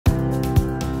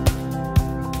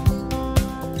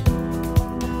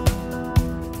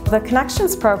The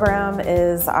Connections program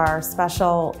is our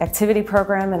special activity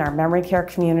program in our memory care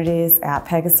communities at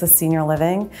Pegasus Senior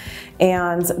Living,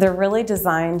 and they're really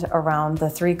designed around the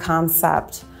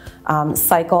three-concept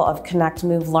cycle of Connect,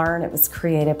 Move, Learn. It was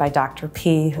created by Dr.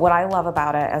 P. What I love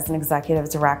about it as an executive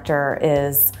director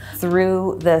is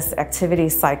through this activity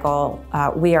cycle,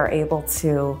 we are able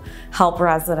to help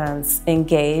residents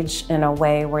engage in a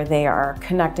way where they are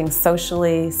connecting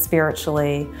socially,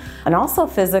 spiritually, and also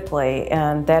physically.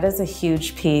 And that is a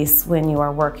huge piece when you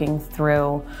are working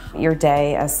through your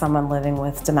day as someone living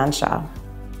with dementia.